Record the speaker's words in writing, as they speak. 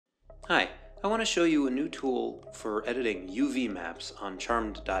I want to show you a new tool for editing UV maps on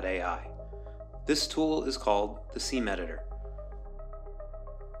charmed.ai. This tool is called the Seam Editor.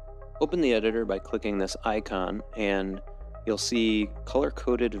 Open the editor by clicking this icon and you'll see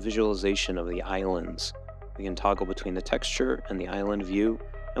color-coded visualization of the islands. We can toggle between the texture and the island view,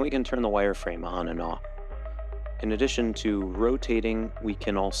 and we can turn the wireframe on and off. In addition to rotating, we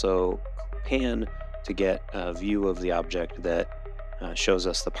can also pan to get a view of the object that shows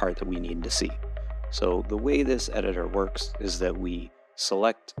us the part that we need to see. So the way this editor works is that we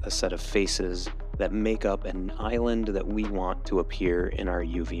select a set of faces that make up an island that we want to appear in our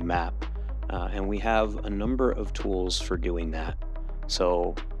UV map. And we have a number of tools for doing that.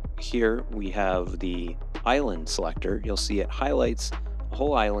 So here we have the island selector. You'll see it highlights a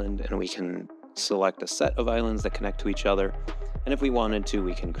whole island, and we can select a set of islands that connect to each other. And if we wanted to,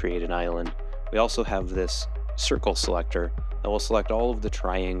 we can create an island. We also have this circle selector that will select all of the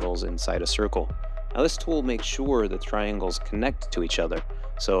triangles inside a circle. Now this tool makes sure the triangles connect to each other.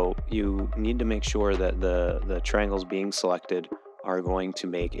 So you need to make sure that the triangles being selected are going to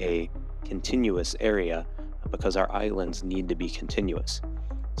make a continuous area because our islands need to be continuous.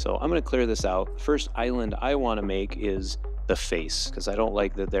 So I'm going to clear this out. The first island I want to make is the face because I don't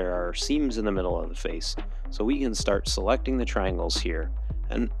like that there are seams in the middle of the face. So we can start selecting the triangles here,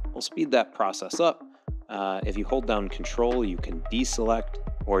 and we'll speed that process up. If you hold down Control, you can deselect,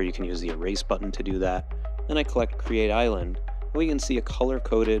 or you can use the erase button to do that. Then I click Create Island. We can see a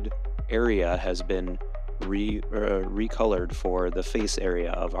color-coded area has been recolored for the face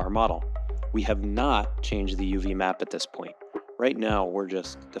area of our model. We have not changed the UV map at this point. Right now, we're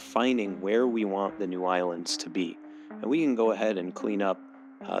just defining where we want the new islands to be. And we can go ahead and clean up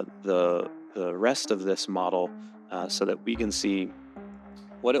the rest of this model so that we can see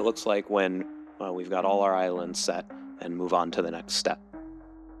what it looks like when we've got all our islands set and move on to the next step.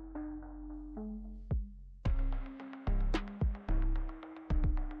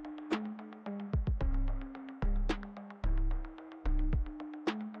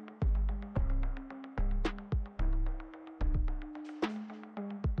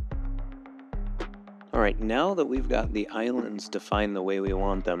 All right, now that we've got the islands defined the way we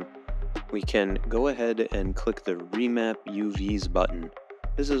want them, we can go ahead and click the Remap UVs button.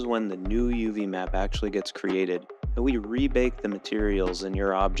 This is when the new UV map actually gets created, and we rebake the materials in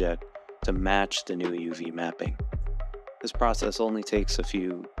your object to match the new UV mapping. This process only takes a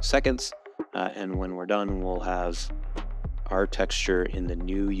few seconds, and when we're done, we'll have our texture in the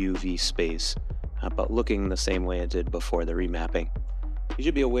new UV space, but looking the same way it did before the remapping. You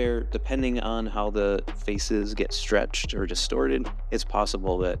should be aware, depending on how the faces get stretched or distorted, it's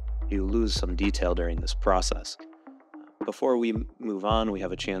possible that you lose some detail during this process. Before we move on, we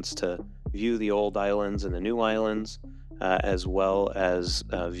have a chance to view the old islands and the new islands, as well as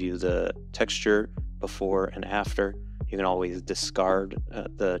view the texture before and after. You can always discard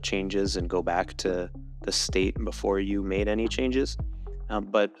the changes and go back to the state before you made any changes.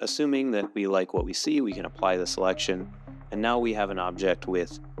 But assuming that we like what we see, we can apply the selection. And now we have an object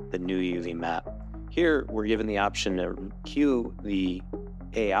with the new UV map. Here, we're given the option to cue the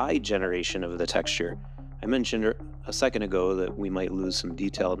AI generation of the texture. I mentioned a second ago that we might lose some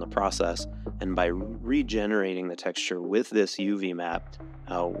detail in the process, and by regenerating the texture with this UV map,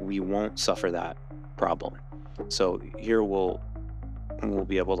 we won't suffer that problem. So here we'll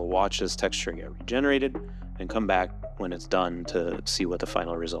be able to watch this texture get regenerated and come back when it's done to see what the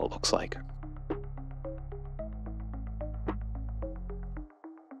final result looks like.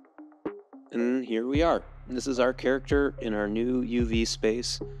 And here we are. This is our character in our new UV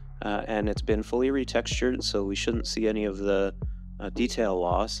space, and it's been fully retextured, so we shouldn't see any of the detail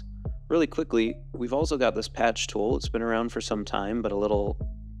loss. Really quickly, we've also got this patch tool. It's been around for some time, but a little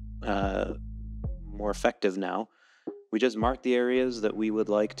more effective now. We just mark the areas that we would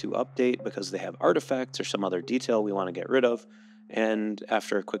like to update because they have artifacts or some other detail we want to get rid of, and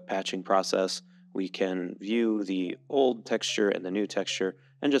after a quick patching process, we can view the old texture and the new texture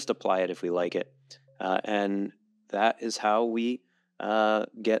and just apply it if we like it. And that is how we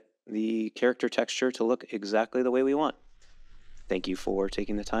get the character texture to look exactly the way we want. Thank you for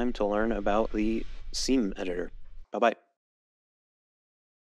taking the time to learn about the Seam Editor. Bye-bye.